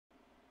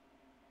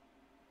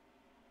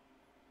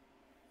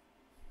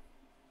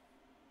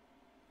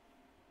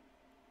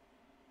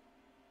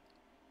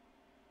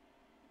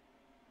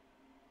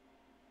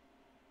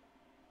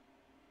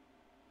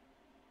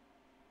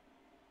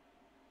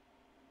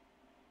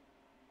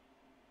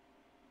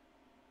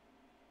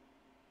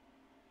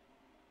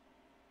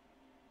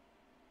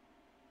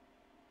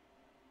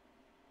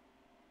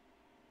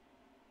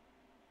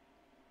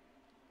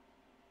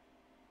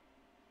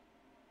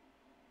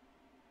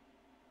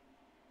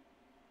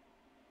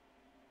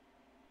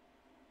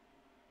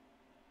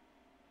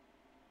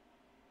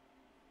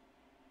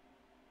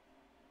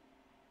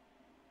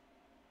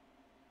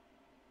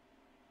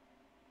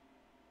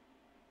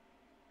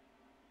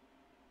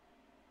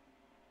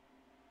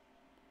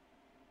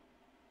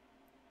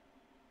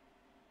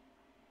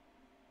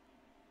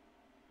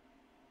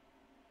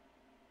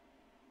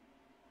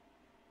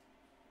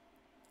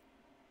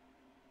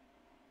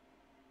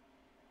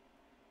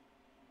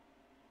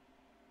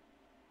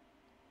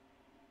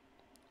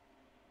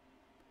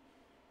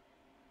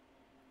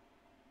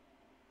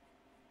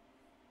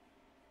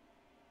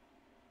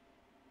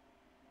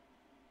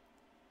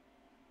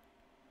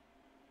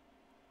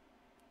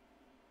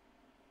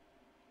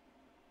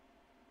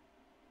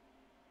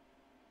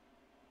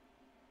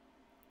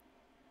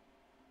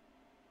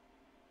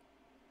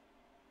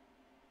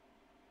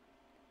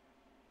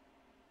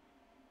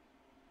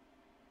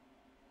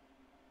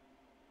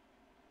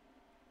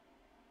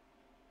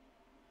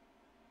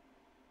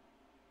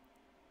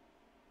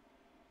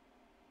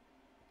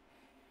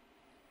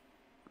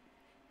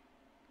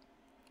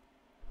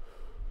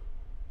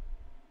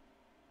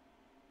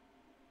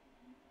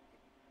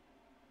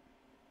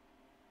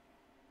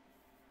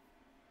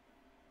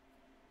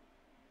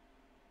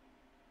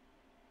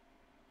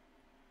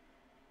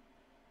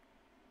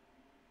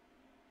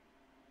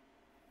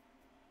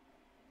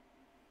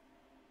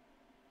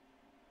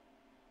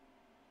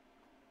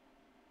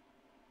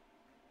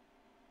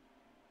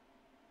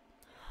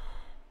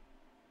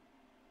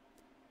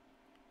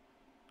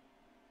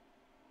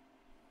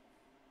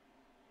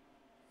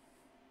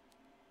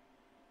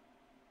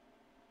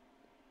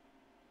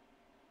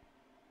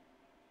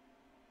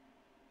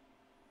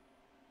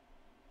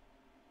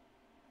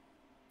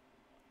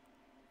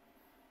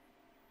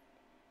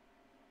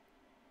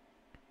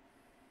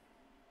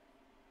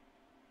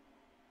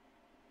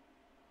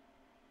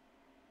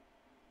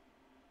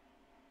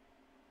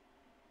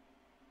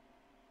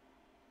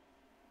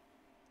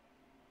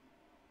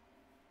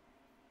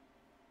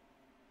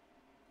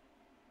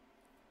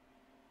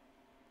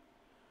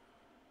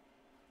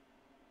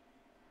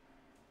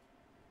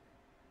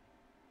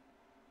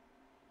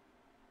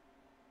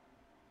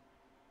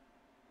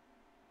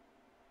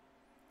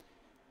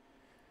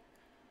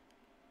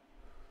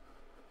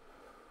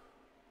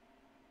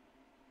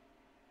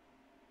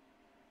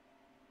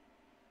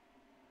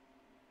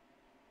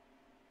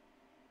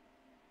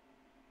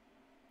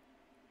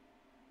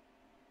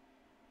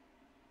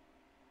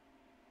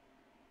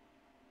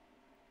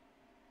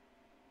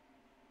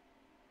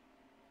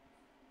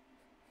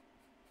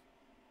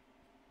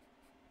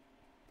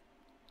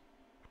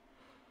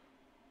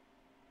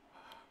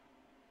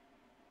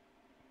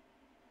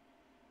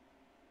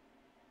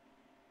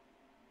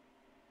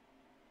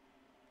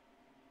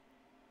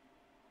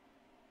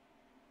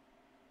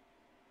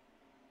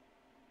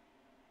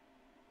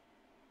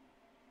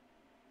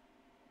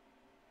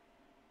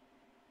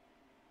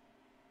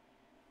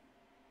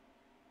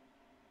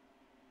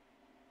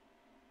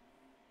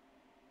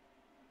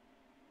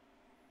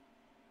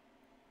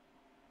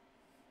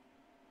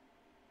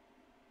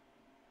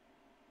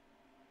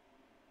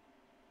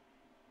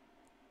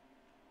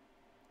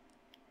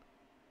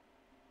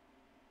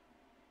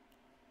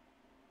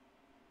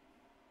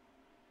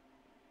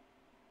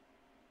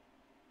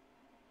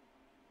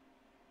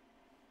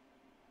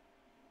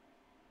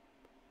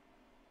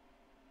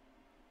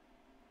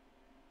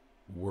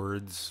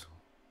words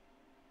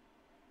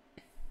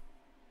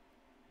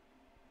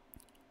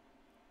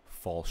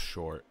fall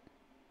short.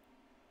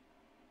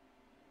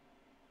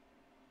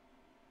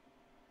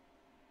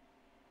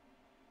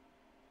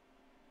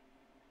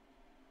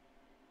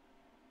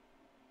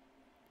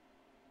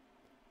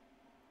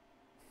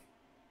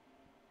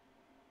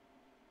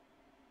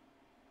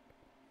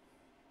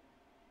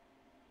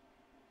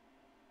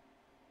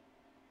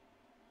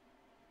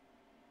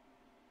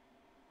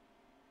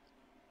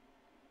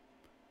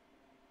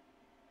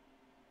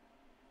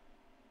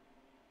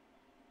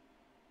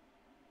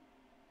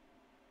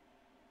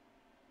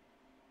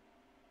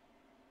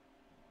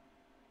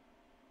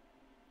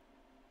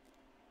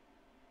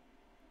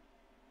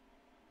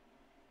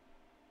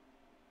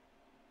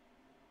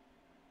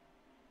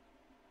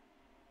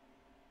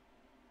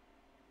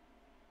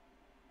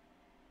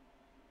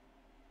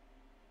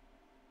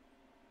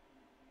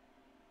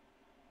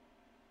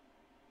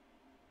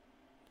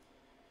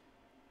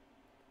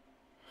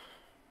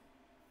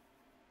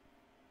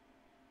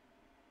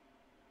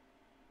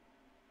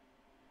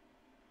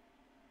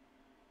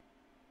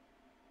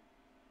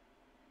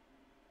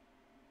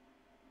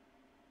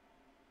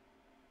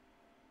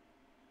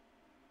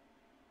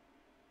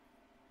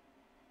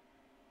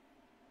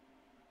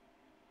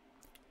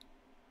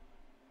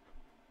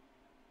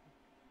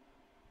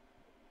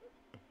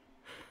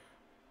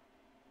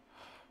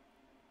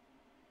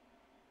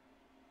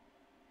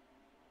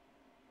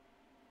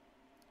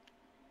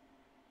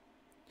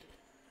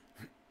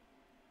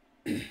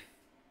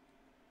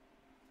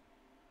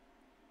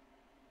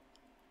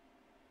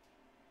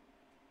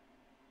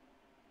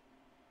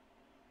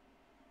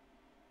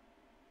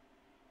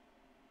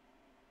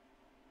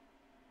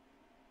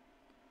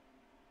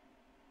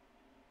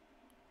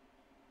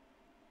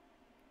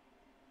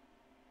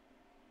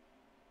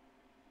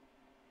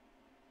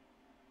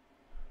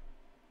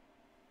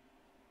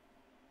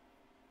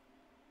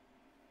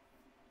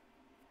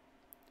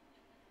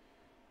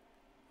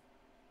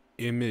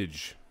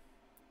 Image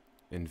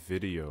and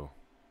video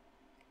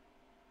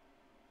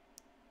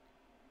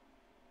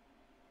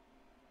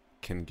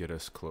can get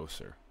us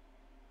closer.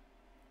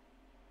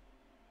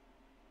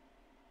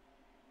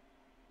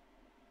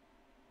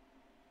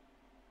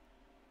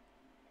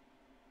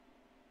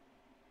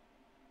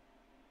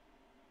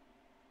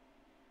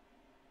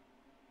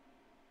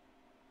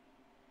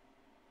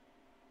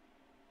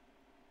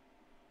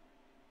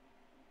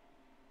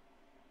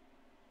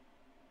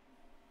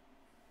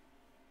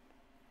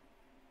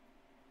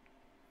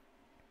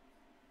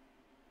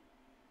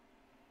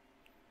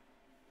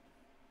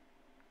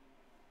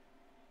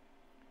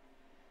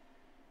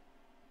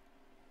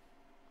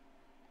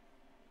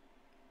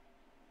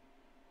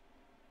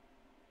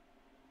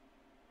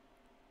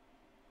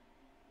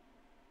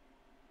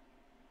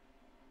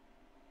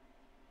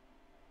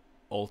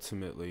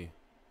 Ultimately,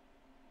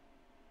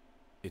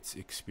 it's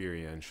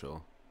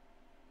experiential.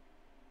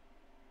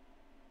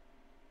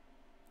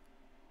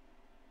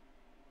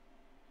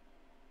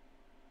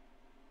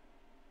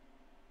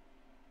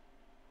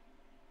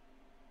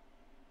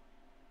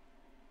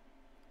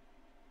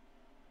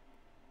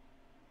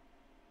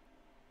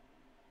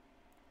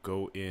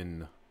 Go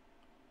in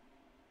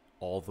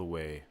all the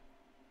way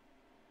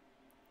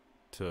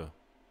to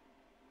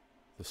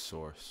the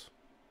source.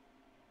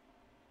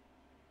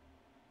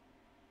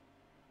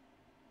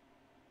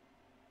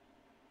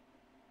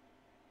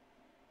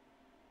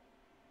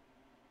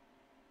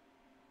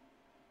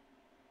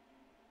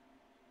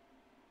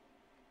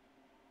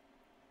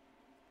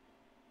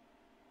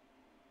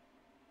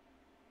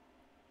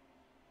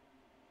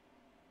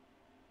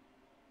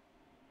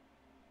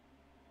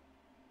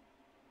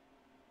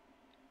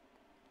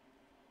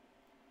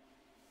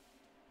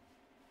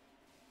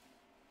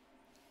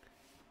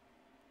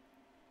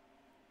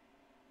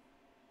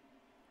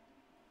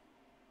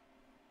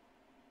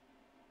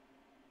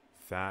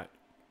 That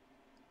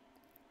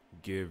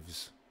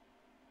gives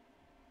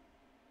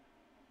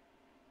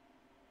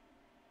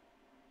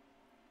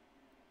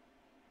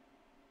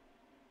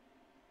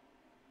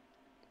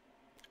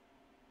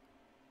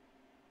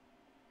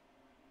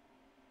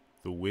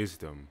the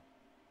wisdom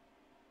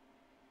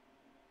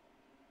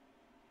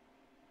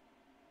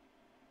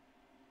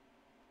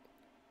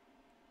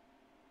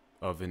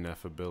of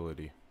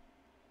ineffability.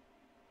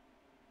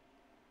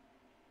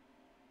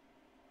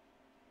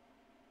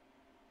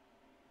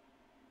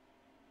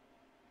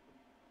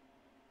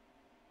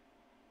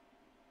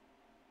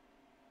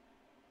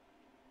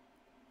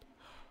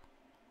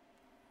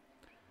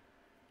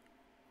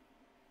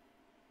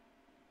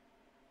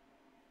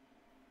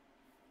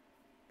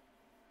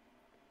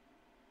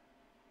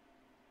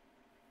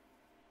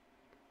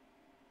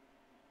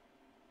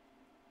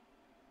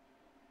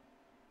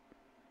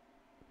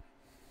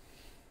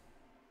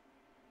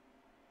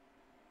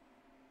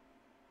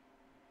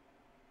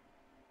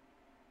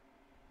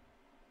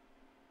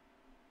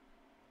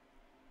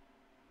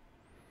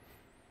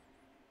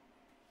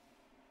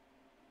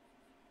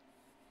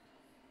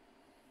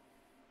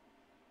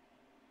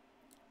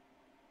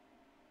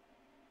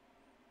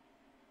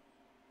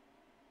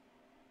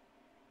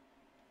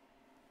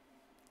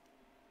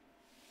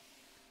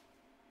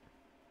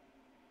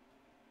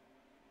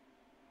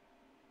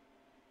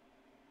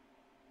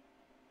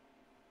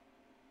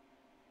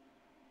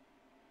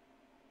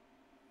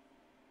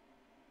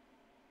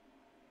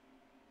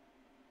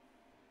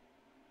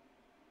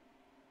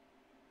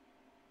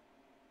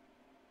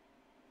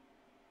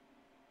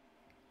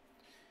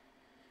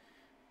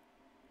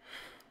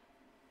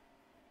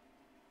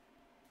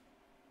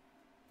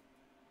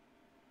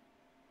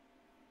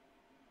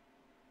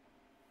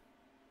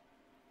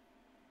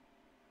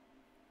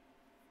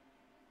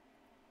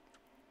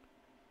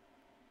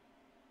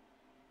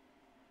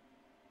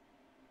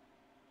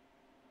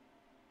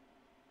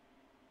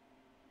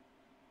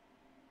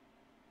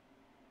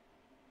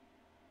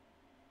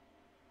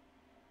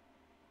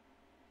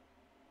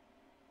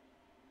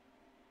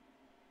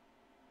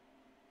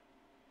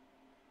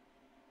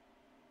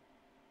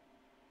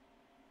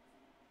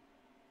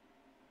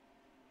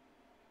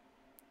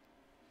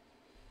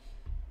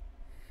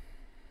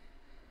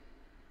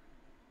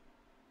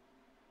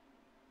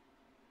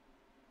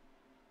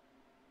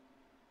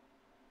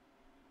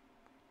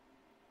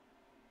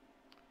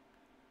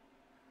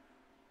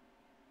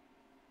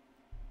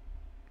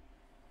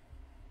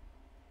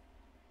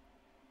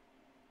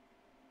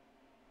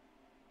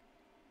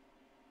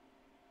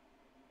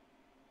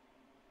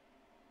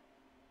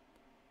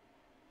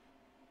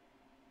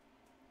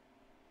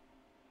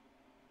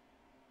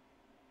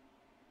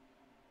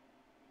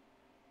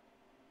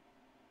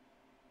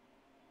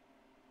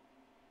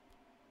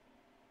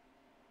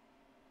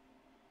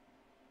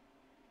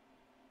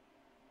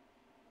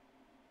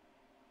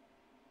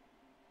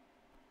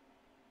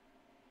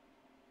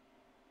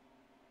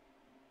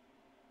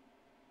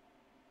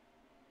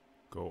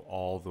 Go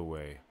all the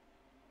way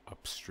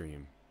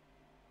upstream.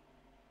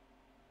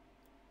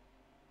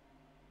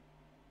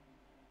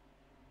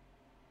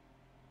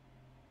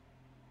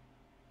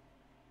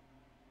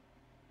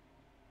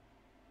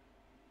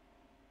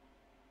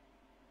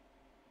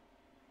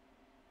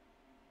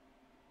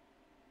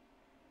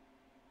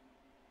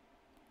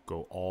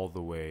 Go all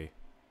the way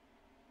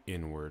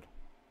inward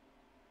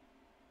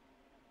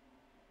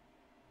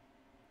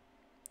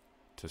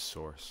to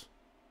source.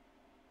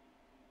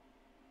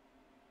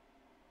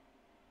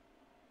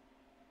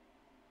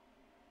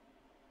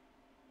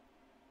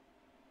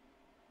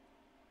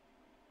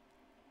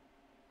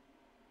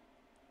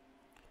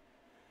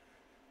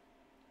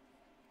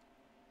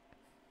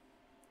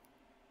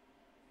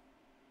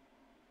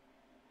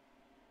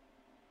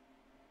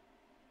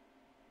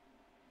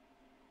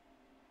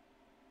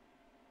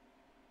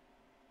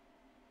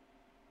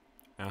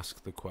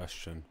 Ask the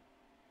question,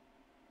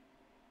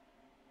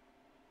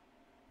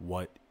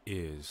 what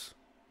is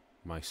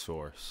my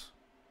source?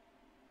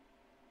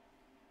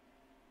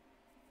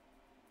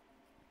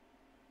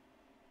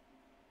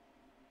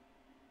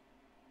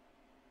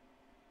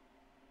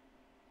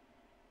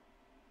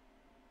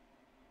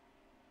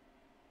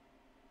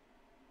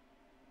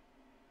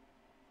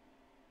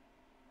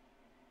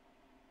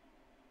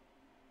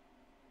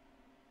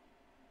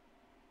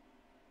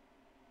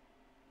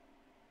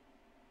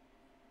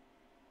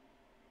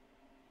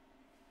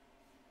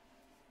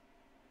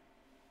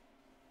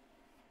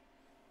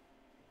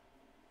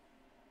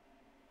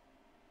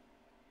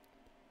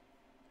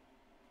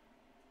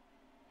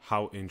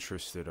 How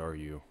interested are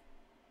you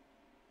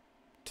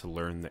to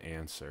learn the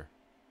answer?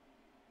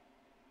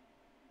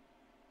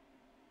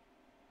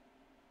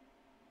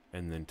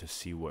 And then to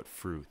see what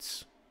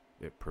fruits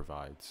it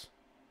provides.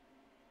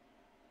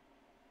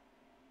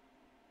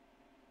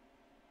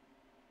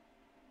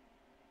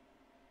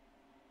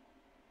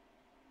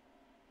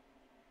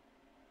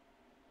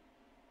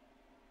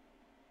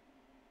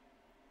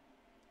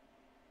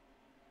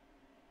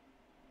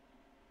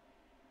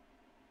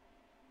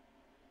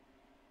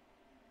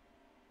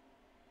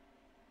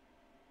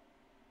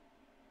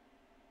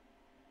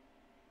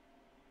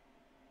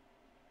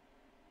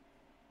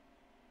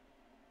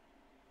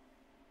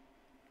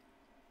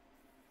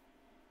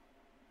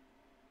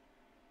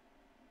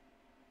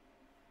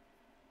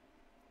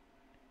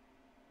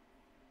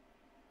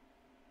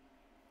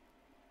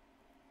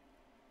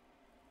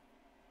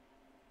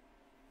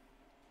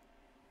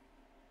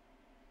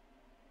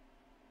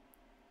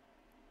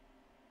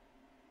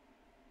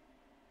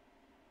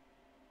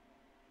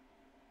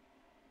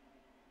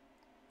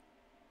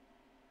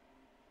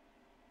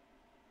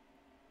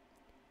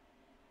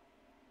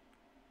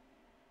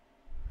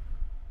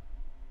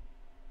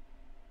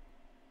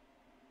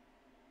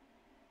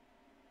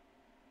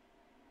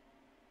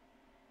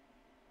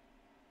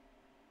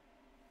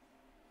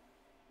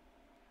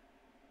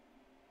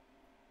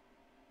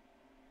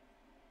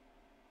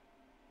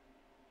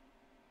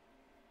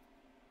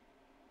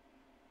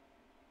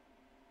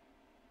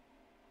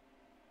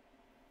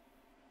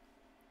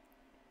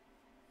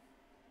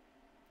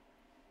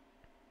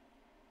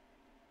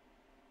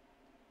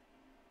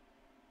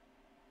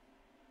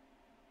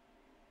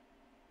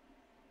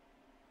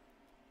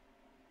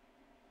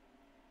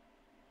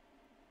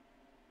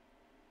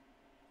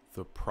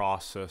 The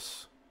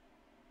process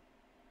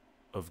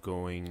of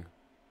going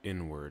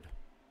inward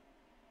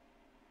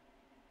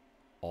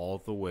all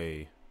the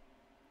way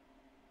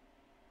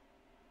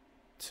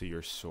to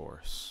your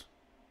source.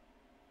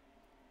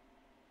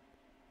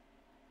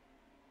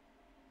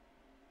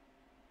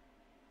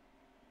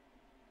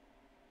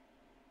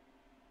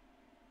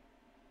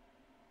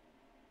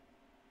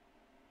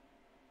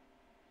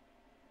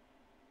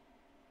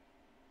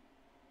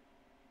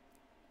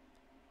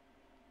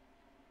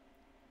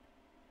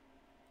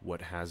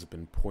 What has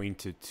been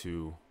pointed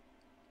to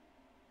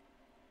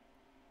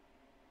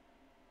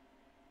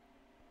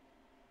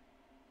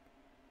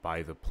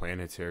by the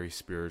planetary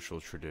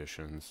spiritual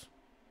traditions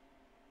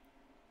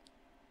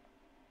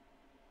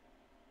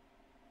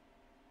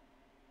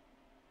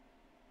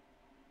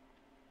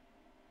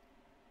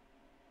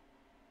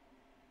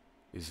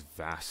is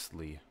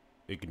vastly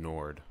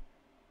ignored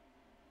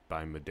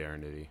by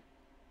modernity.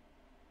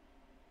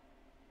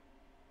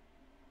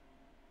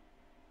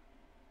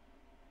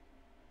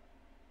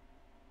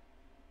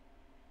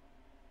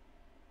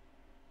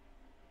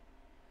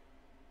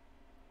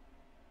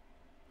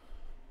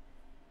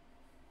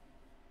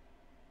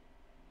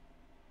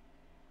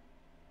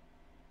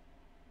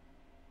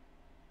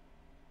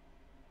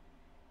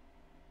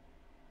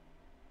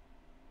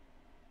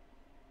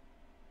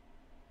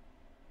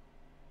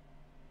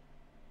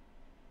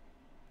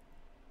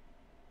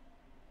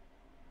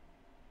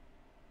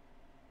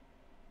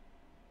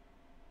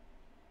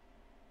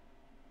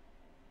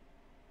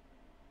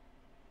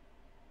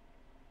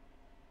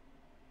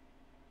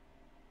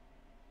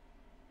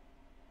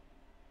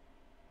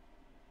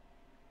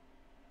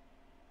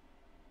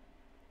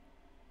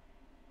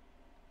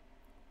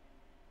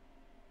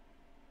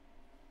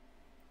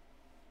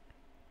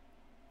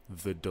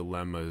 The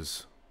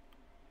dilemmas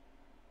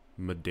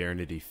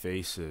modernity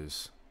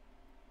faces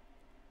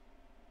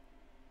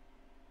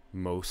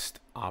most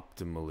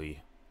optimally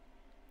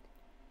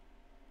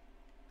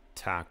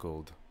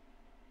tackled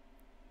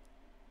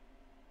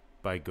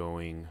by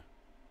going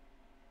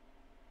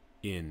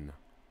in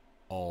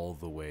all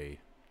the way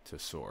to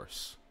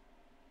source.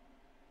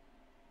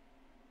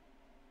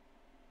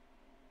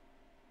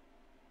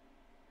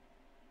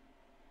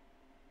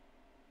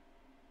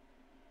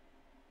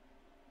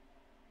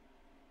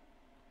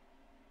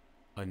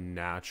 A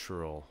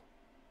natural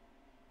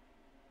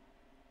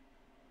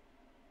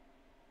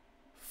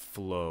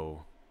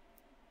flow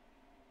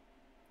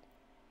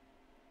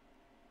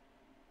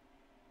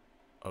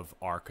of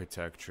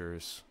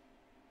architectures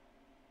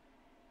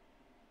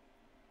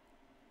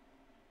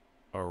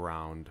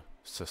around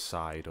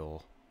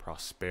societal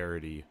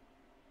prosperity,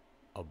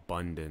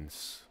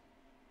 abundance,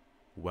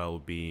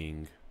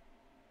 well-being,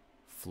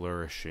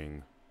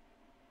 flourishing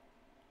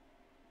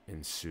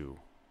ensue.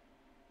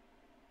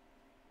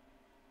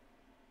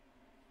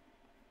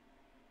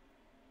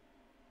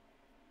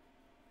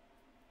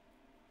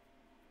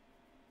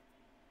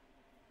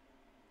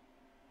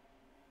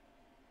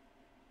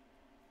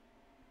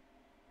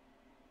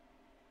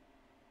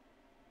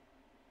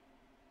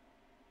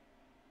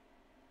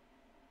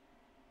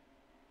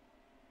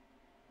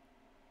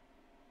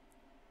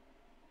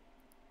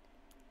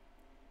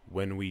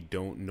 When we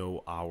don't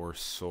know our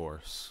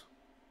source,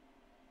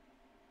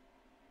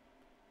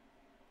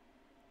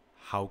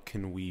 how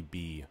can we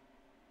be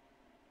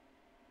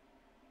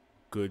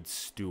good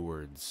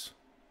stewards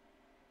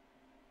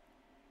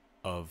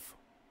of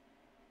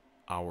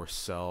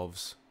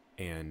ourselves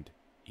and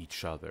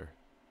each other?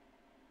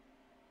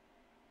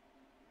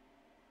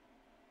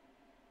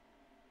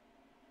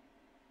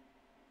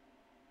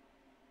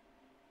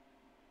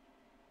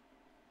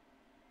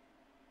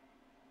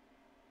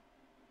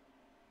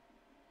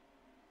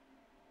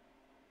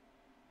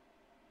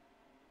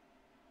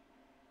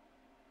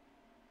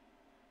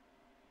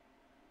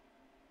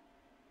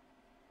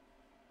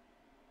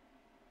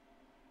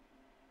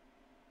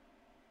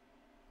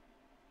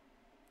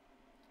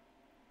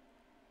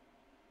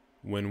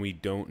 When we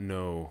don't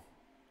know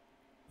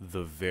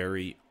the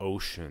very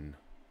ocean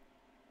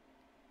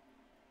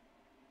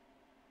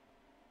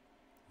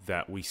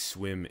that we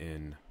swim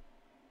in,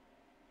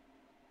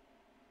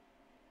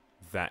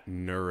 that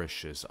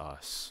nourishes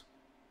us,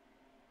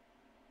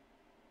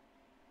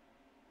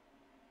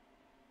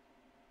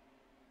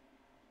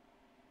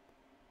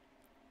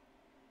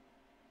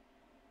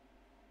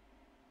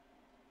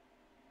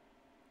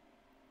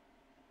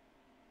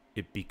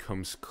 it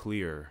becomes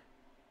clear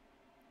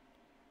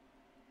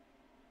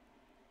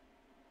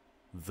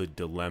the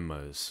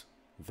dilemmas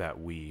that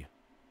we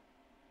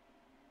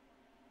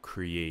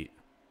create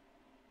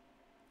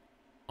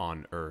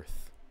on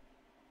Earth.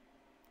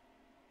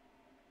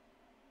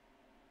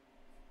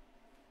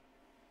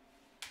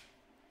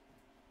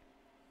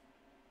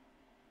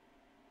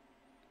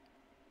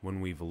 When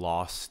we've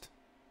lost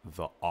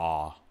the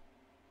awe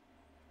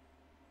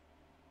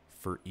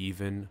for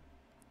even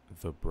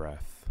the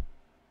breath.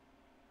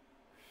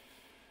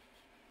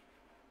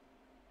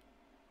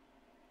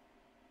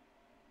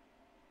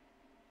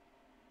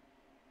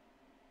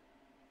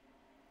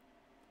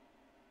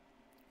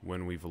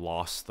 When we've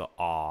lost the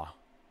awe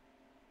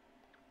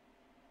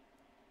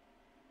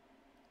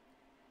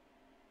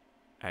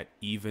at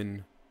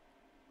even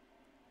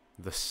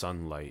the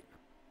sunlight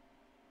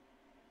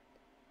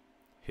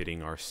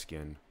hitting our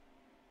skin.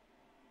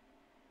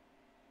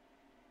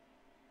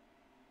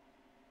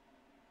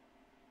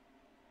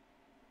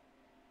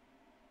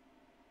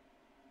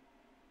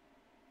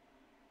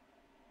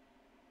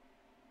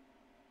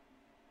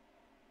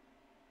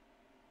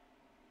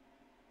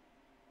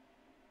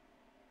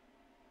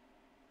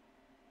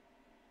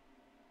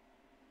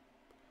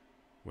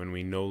 When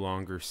we no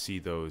longer see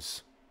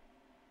those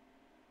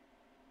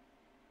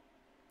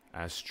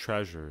as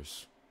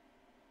treasures,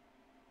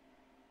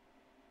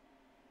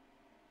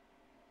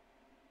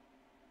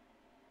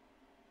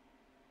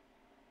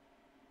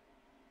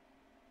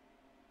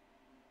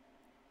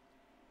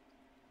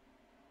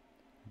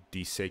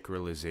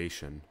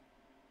 desacralization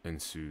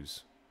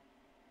ensues.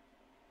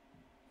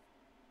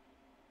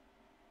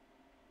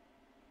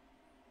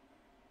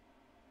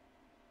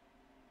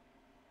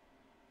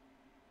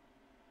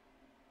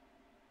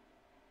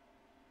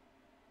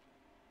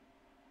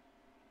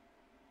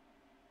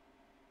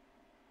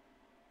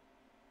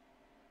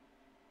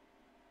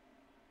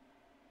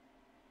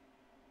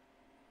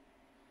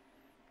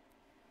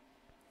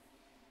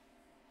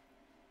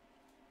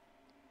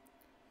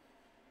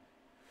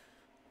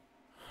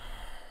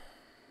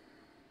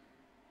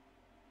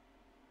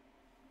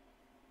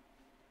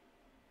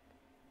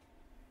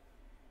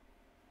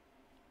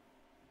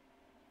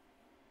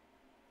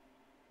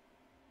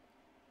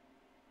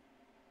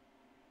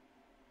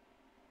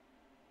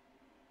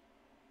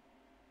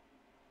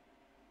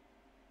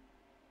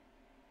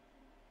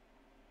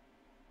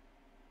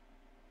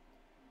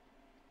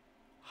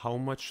 How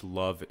much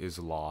love is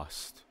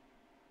lost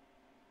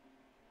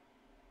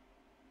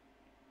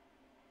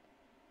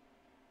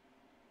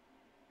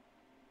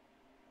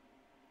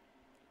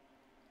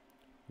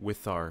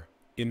with our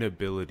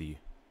inability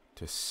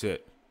to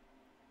sit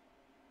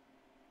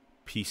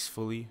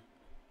peacefully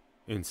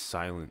and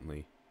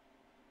silently,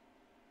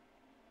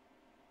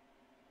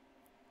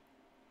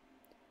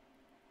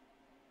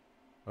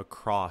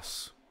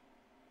 across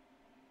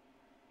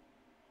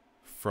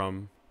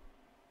from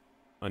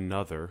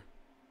another,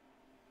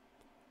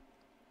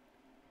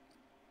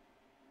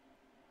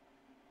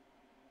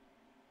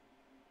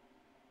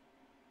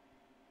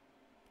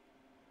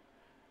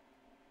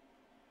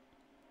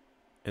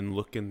 and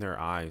look in their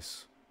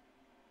eyes,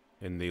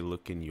 and they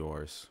look in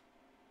yours,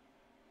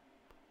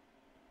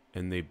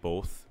 and they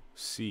both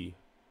see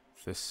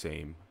the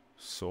same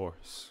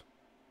source.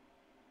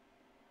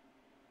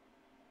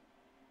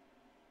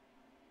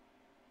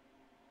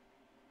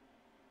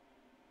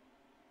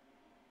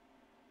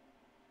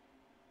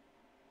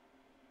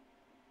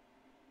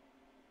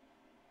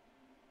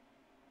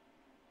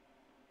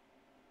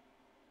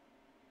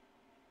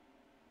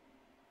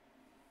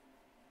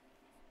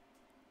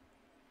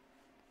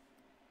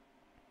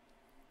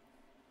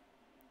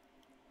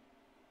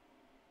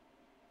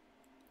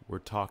 We're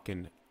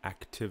talking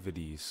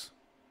activities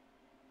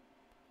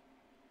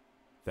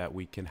that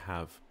we can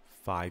have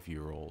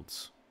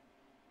 5-year-olds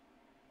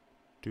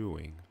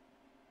doing.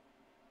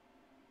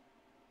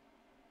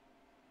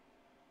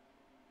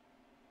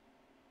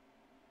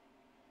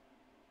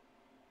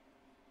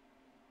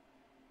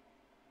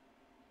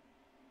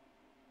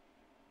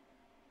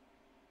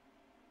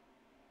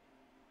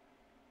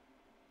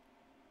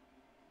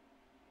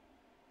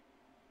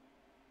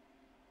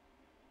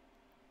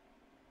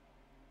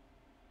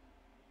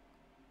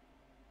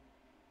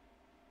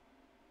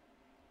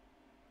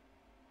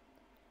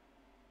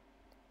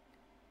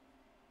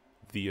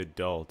 The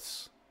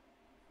adults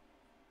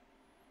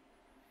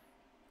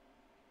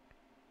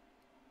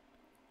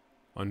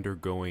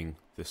undergoing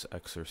this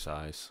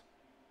exercise,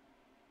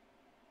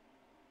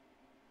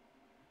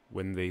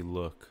 when they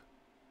look,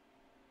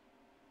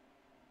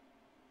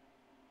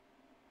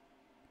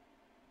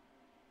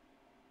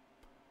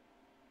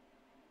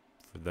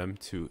 for them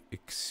to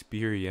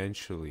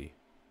experientially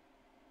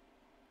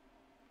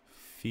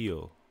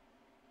feel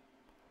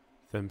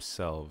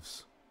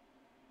themselves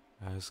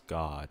as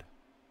God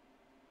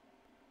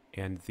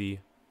and the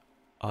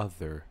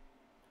other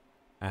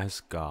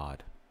as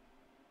God,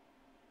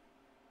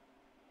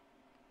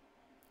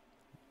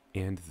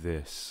 and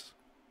this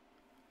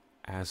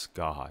as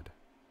God,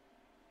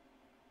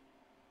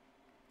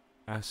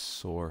 as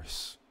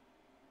source.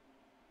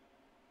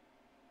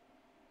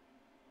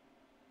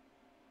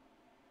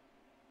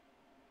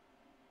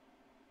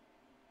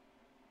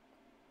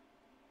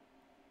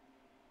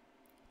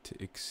 To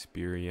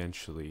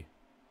experientially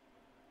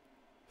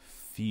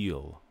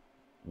feel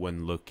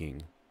when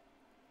looking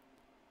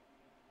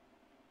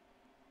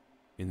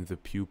in the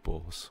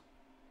pupils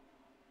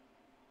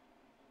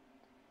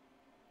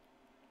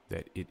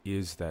that it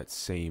is that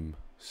same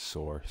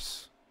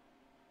source,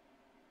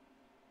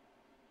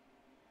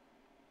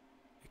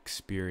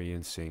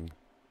 experiencing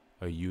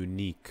a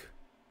unique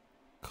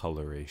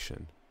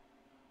coloration,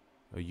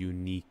 a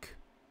unique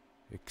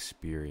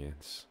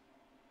experience,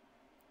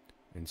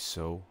 and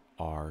so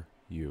are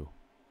you.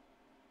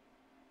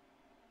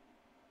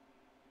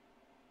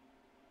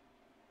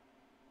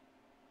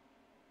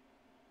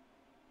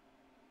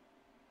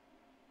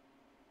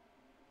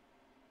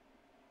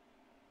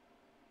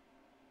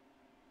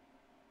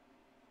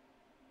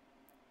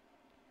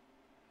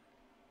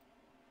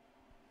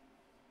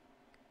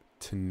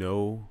 To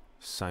know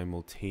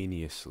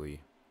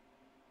simultaneously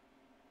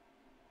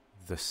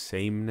the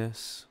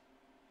sameness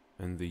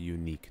and the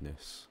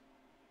uniqueness.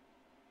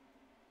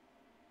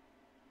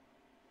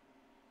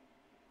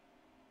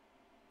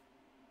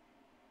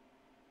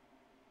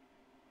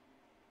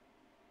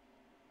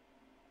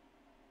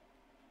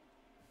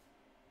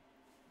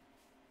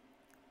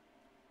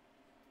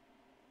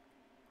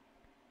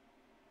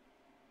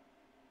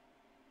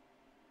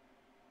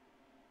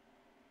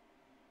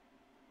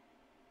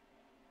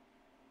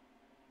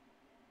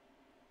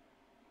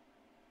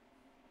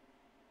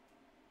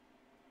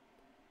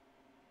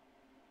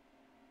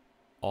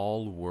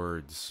 All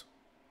words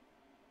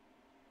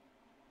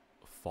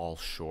fall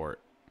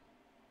short.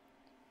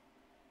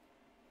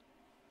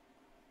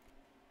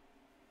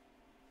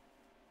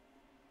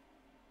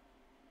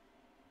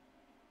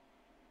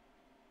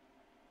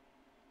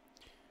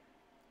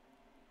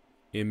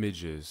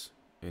 Images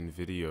and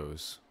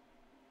videos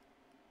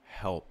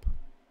help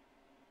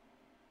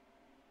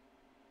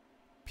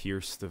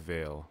pierce the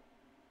veil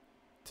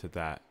to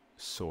that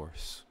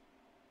source.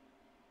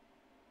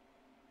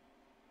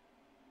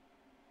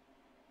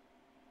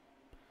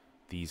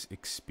 These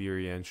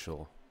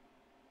experiential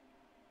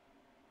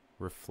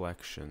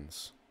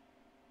reflections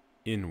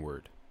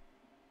inward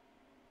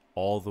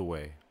all the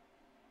way.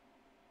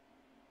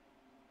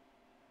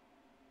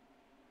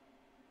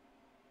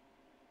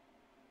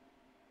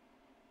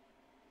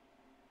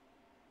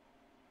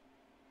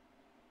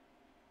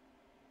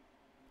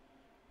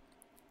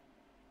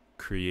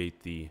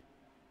 Create the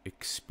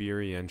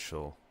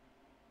experiential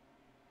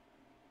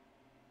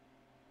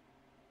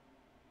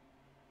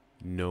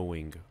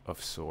knowing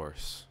of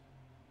Source,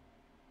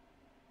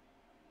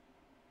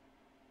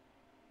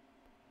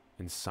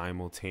 and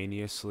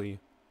simultaneously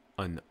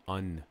an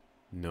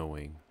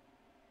unknowing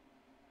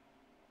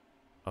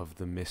of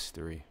the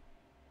mystery.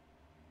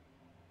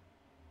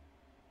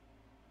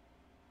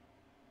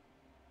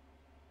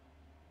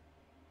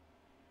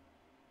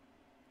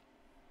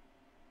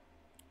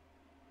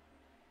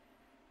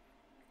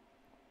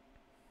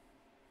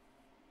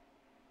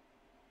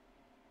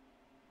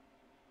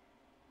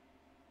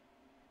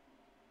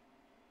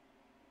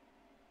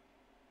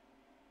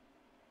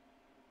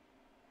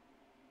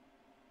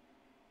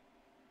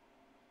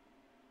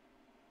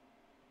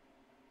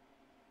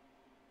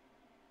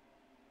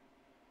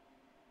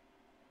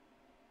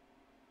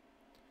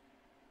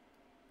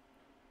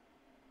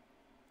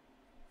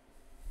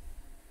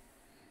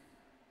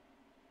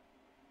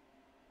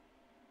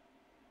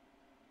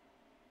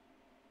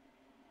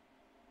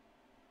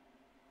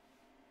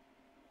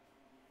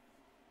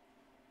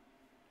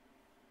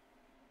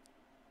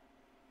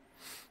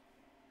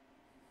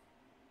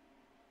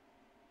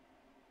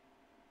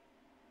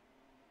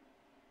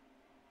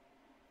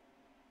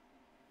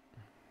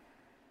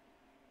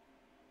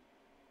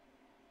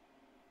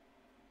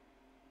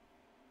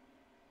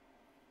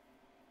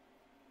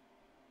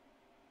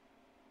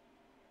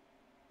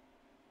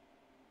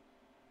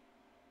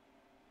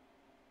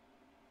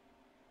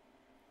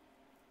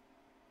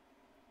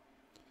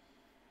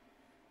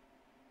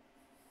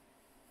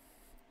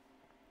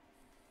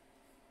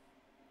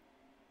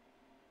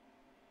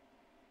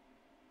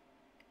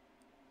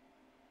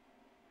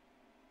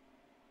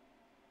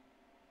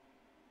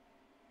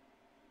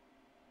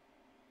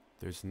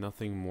 There's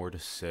nothing more to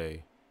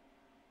say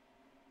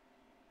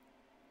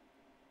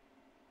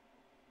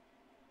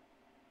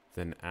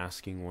than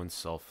asking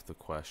oneself the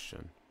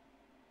question,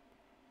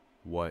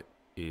 what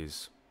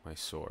is my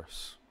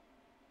source?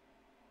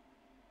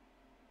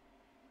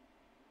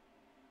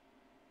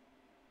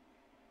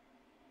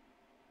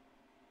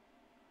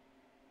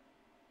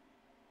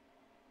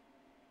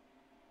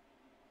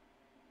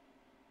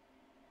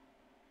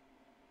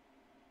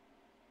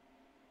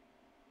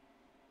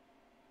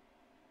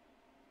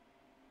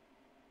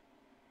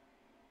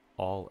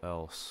 All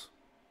else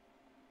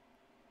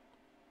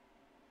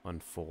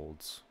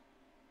unfolds,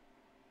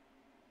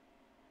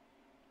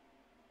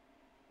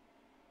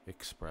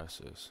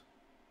 expresses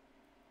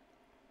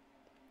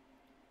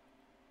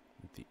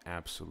the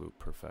absolute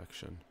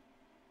perfection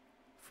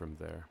from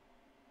there.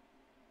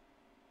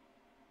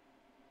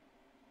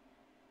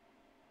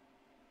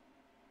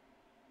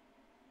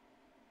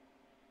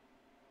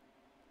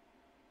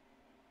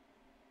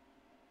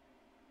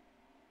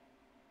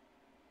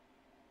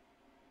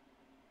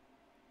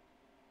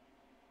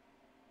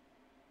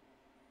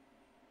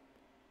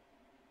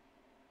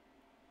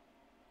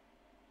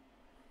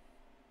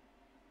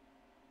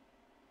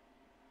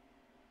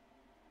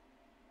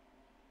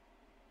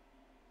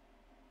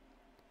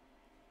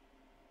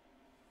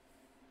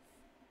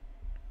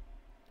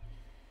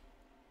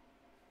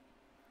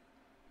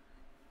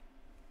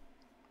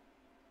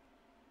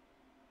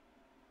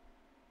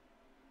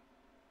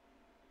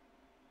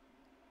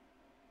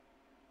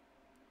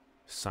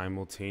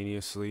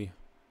 Simultaneously,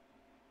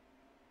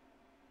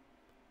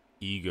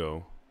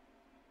 ego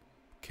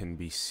can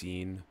be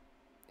seen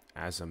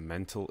as a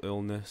mental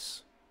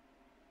illness,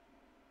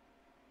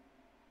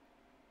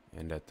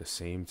 and at the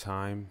same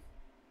time,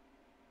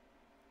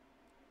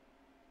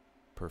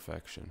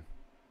 perfection.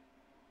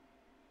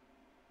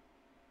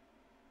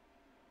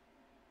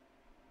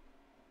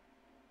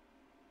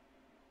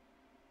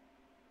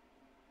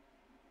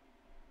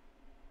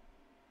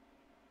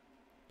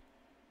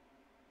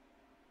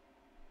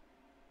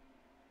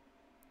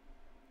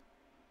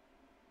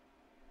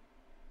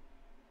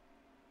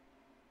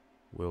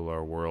 Will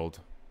our world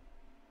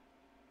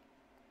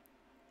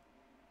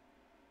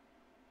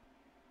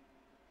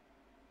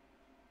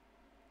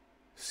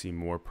see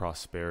more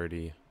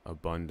prosperity,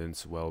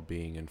 abundance,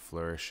 well-being, and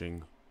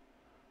flourishing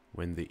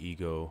when the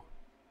ego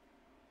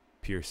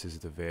pierces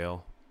the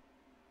veil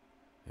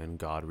and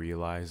God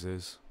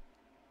realizes?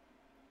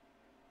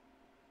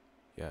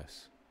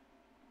 Yes.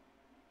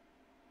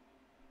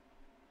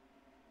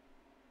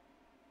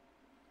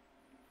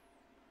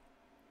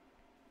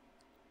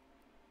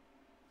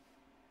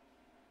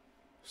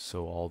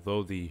 So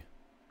although the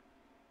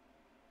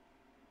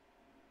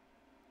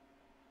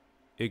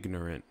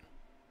ignorant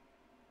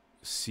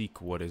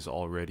seek what is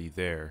already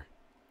there,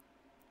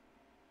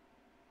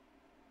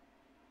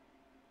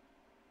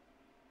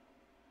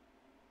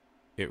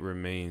 it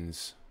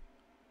remains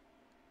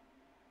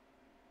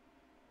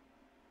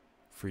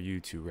for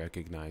you to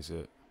recognize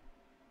it.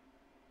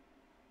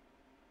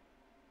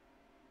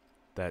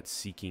 That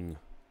seeking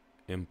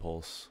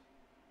impulse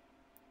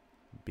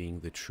being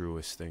the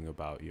truest thing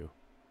about you.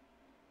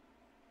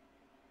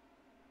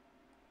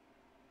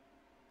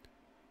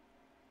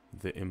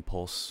 The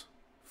impulse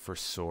for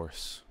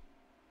Source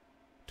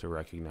to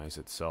recognize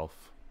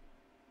itself,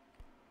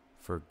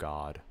 for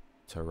God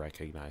to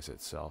recognize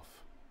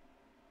itself.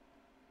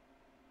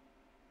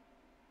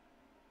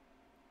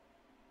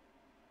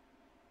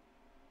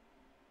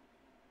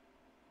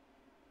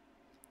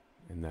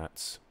 And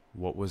that's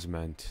what was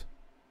meant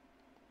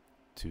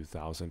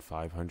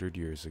 2,500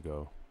 years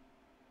ago.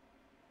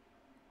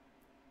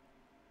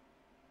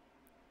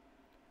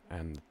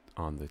 And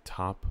on the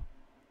top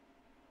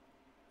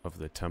of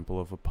the Temple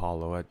of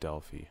Apollo at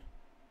Delphi,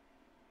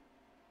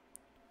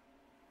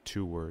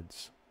 2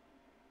 words: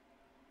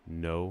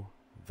 know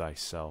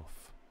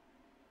thyself,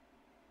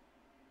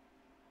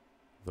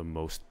 the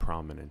most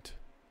prominent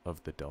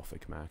of the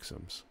Delphic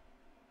maxims.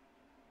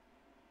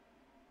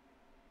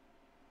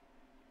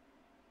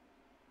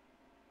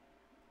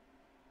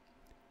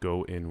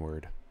 Go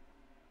inward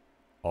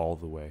all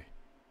the way.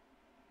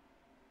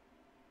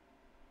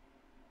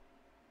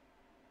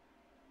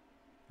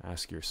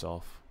 Ask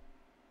yourself,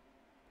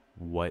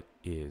 what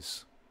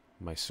is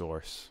my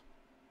source?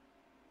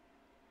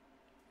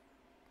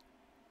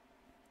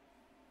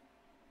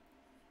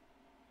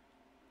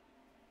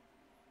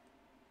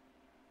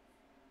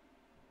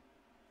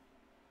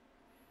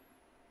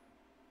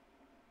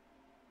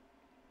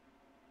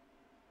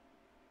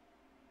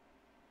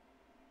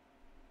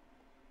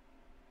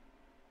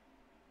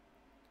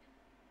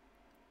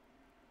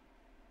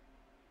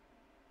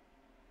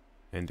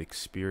 And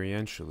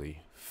experientially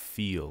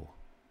feel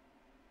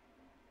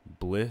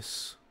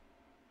bliss,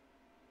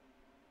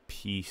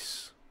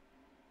 peace,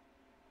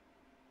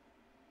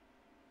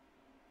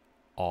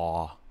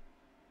 awe,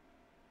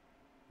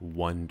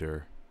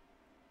 wonder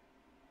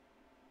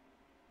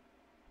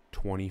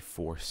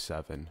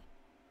 24/7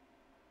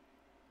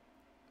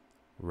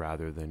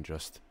 rather than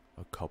just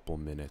a couple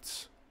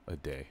minutes a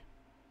day.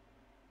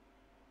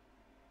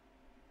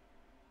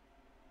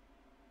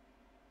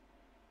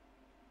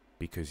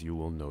 Because you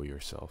will know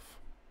yourself.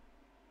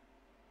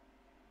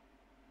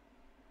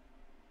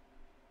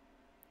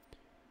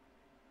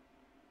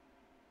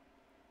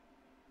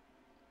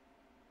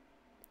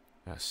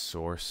 As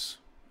source,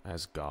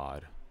 as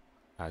God,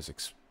 as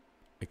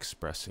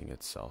expressing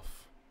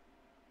itself.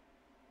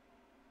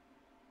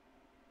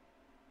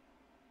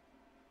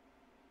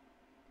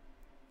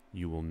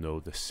 You will know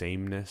the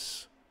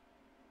sameness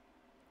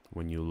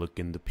when you look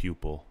in the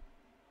pupil,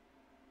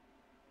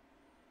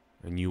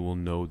 and you will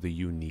know the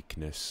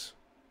uniqueness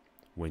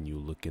when you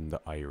look in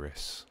the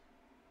iris.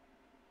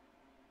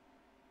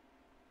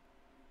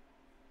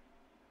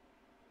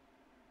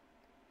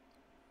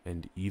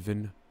 And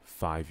even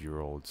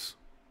 5-year-olds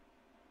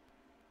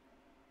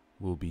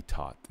will be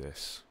taught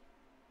this.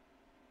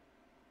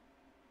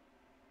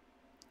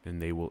 And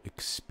they will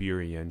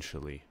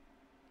experientially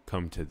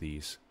come to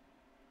these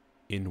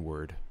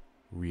inward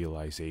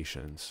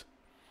realizations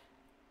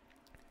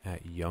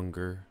at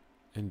younger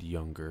and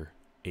younger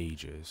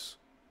ages.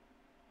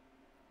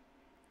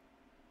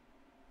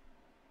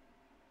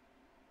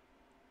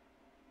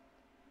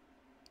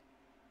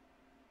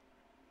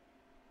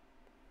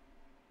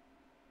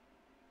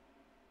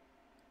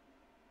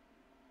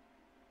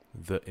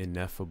 The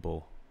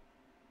ineffable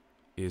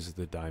is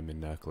the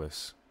diamond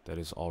necklace that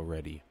is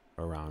already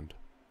around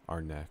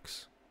our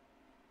necks.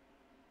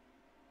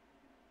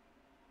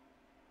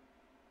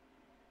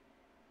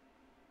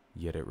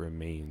 Yet it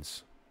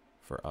remains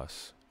for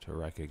us to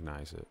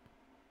recognize it.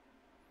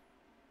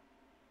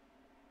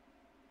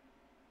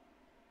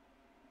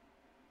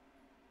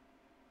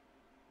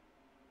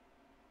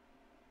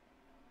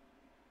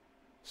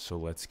 So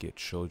let's get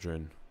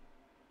children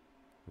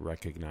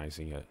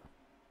recognizing it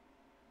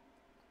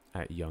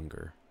at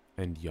younger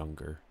and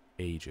younger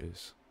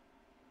ages.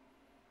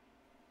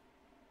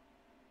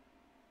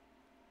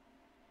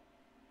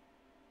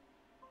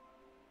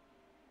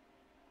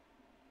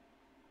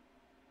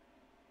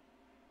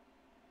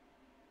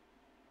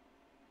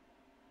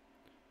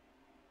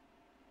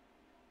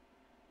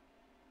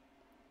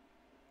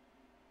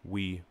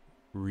 We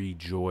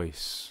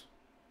rejoice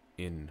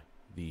in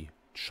the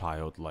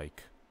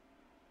childlike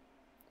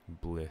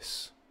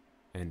bliss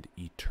and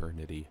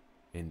eternity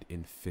and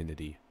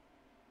infinity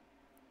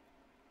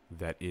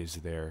that is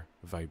their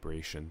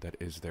vibration, that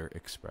is their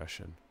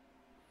expression.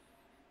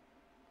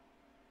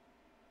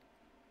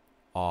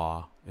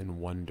 Awe and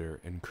wonder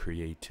and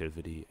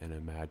creativity and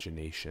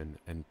imagination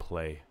and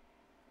play.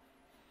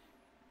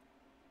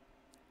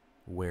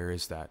 Where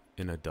is that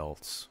in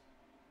adults?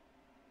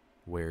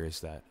 Where is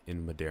that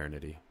in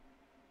modernity?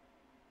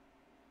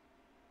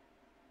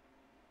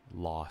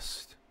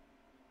 Lost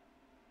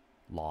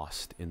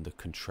in the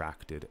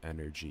contracted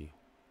energy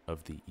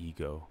of the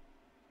ego.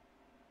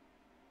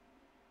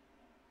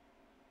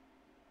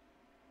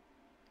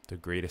 The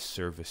greatest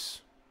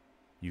service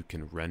you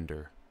can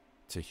render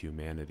to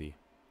humanity,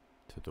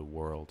 to the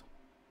world,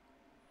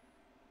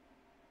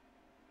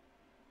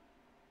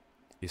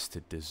 is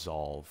to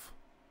dissolve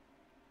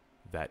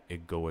that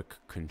egoic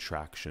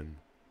contraction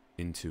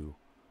into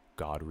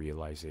God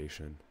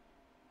realization.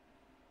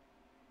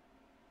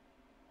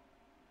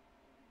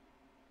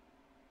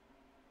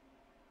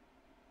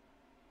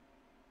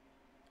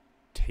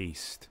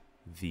 Taste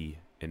the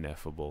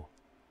ineffable.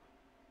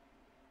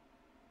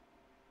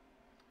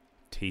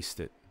 Taste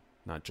it,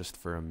 not just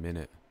for a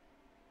minute,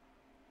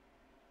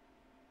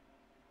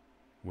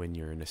 when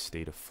you're in a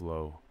state of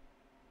flow,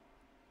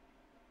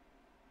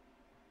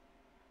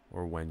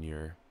 or when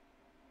you're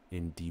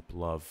in deep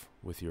love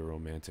with your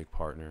romantic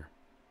partner,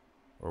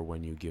 or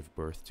when you give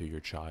birth to your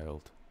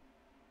child.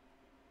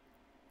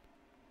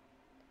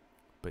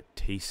 But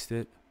taste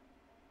it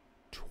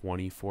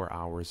 24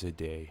 hours a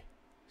day,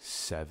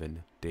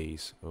 7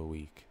 days a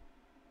week.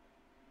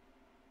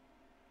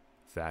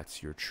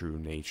 That's your true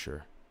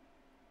nature.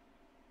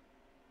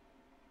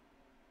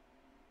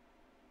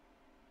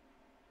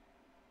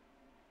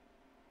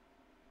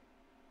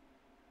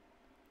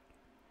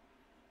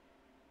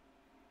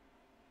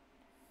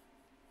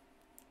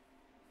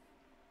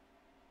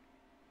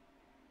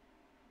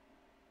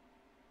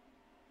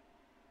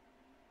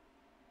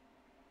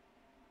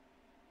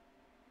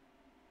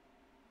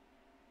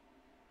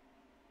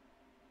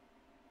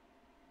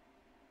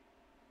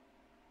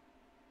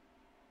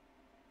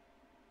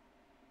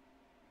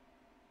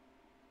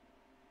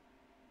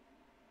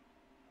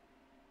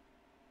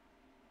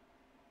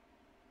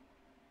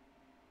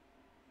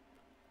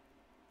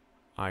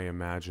 I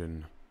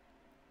imagine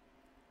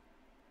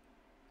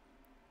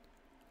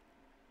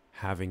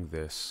having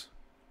this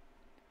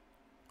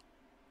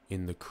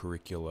in the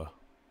curricula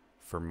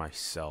for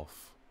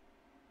myself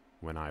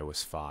when I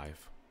was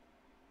 5,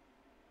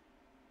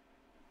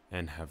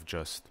 and have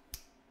just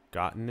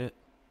gotten it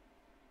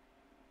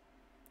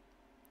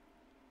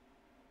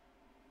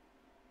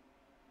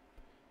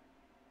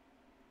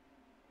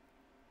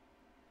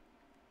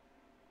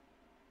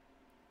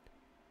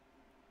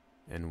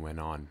and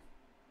went on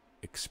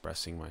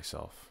expressing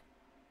myself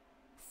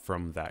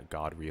from that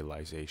God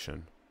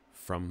realization,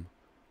 from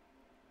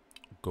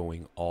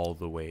going all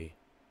the way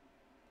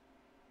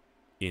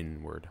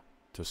inward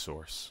to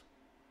source.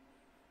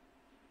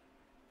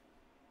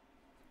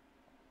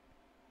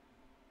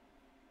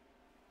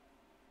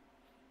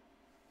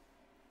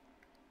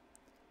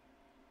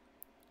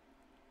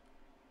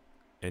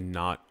 And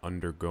not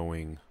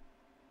undergoing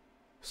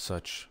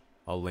such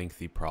a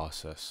lengthy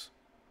process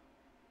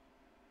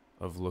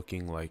of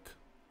looking like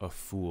a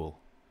fool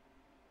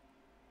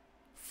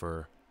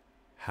for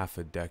half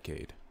a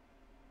decade,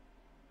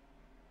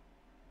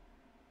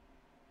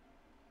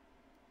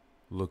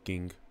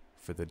 looking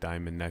for the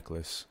diamond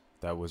necklace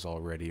that was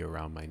already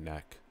around my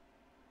neck.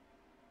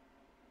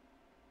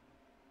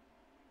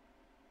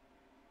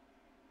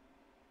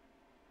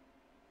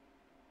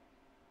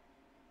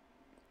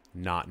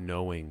 Not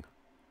knowing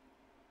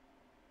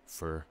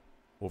for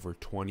over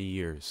 20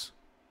 years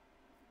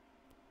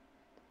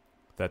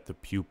that the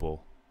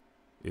pupil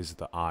is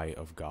the eye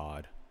of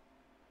God.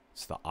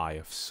 It's the eye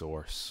of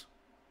source,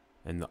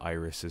 and the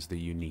iris is the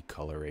unique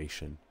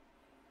coloration.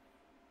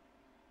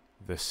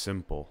 The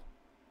simple,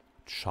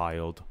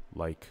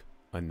 childlike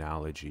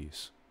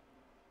analogies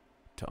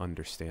to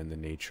understand the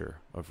nature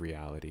of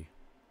reality.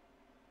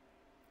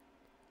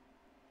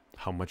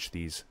 How much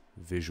these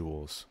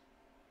visuals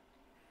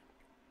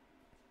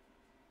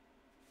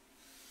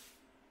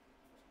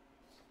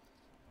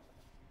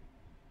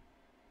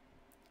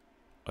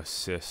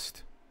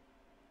assist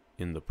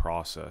in the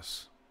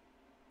process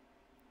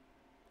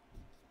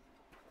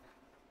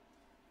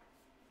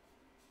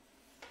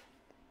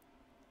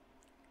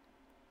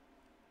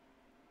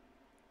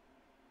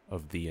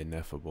of the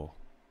ineffable.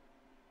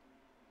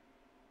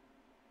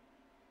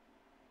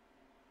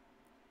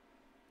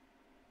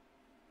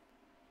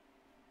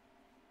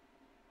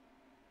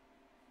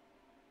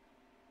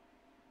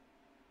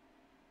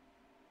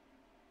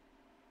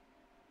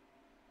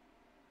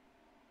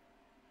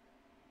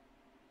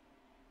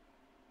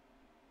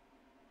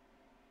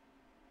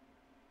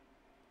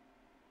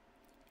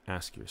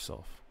 Ask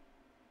yourself,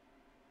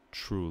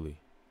 truly,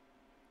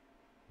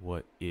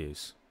 what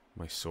is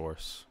my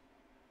source?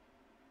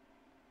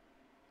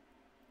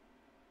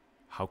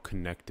 How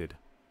connected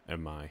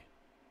am I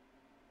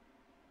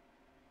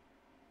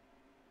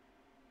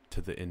to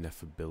the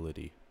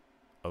ineffability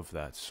of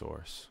that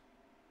source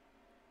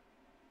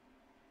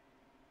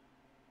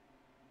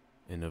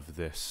and of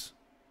this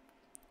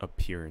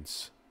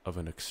appearance of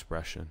an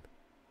expression?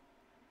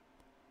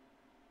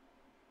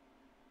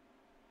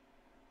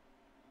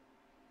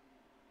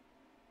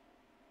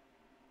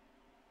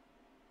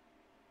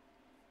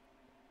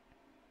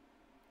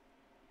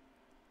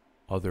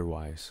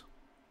 Otherwise,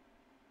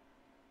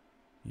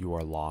 you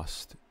are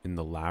lost in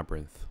the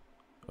labyrinth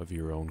of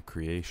your own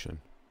creation.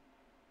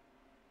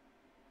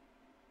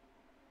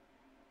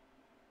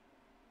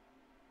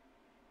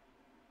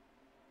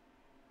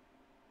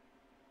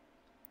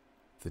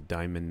 The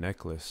diamond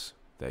necklace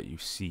that you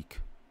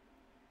seek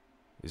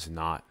is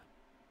not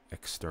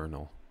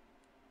external.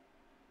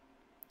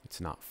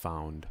 It's not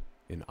found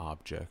in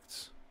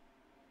objects.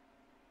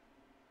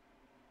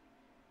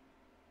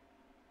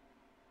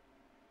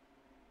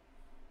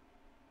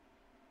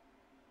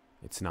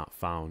 It's not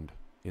found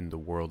in the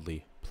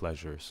worldly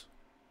pleasures.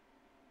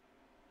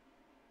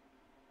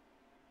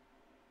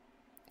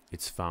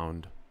 It's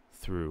found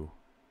through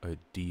a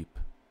deep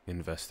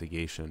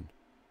investigation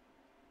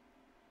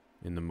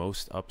in the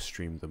most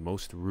upstream, the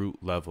most root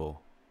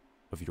level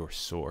of your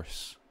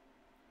source.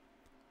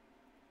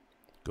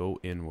 Go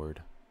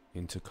inward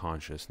into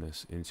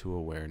consciousness, into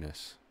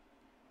awareness,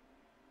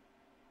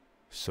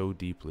 so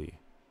deeply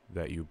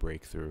that you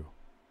break through.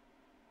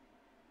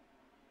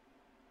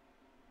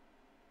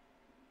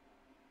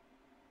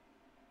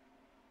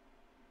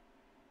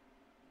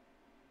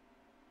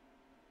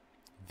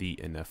 The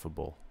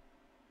ineffable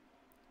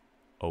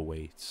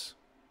awaits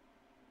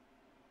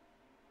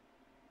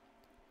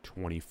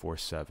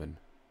 24/7.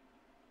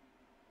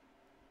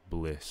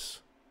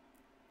 Bliss,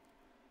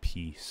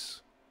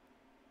 peace,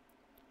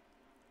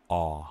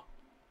 awe,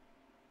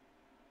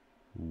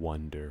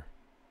 wonder.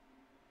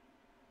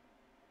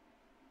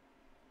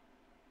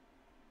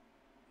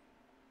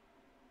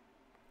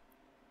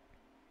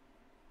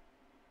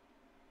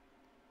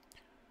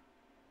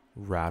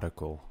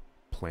 Radical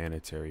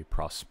planetary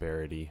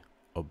prosperity,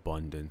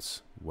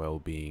 abundance,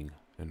 well-being,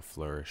 and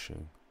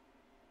flourishing.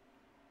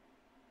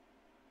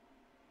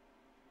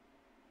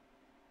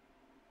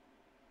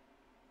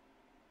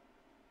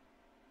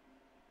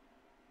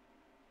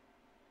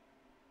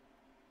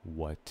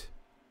 What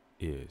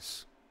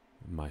is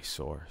my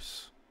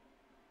source?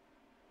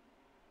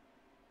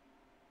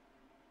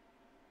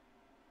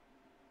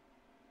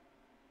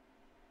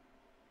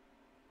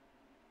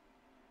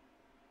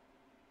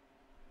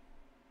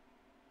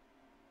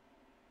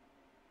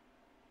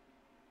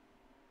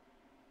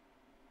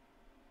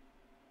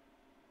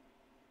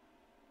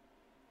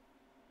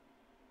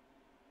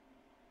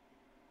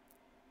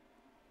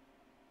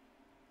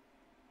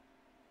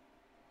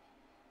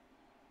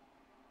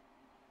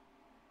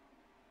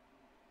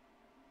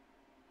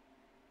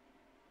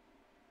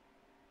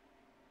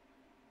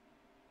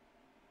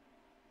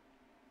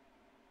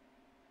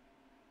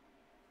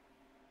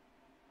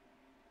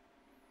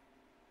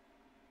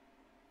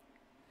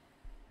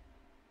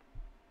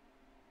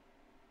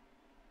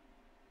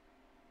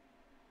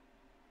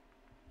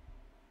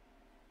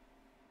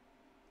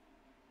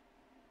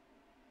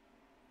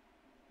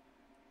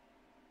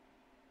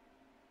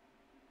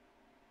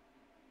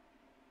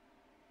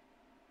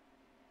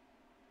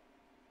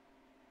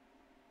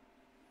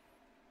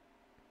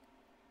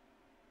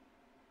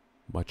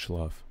 Much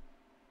love.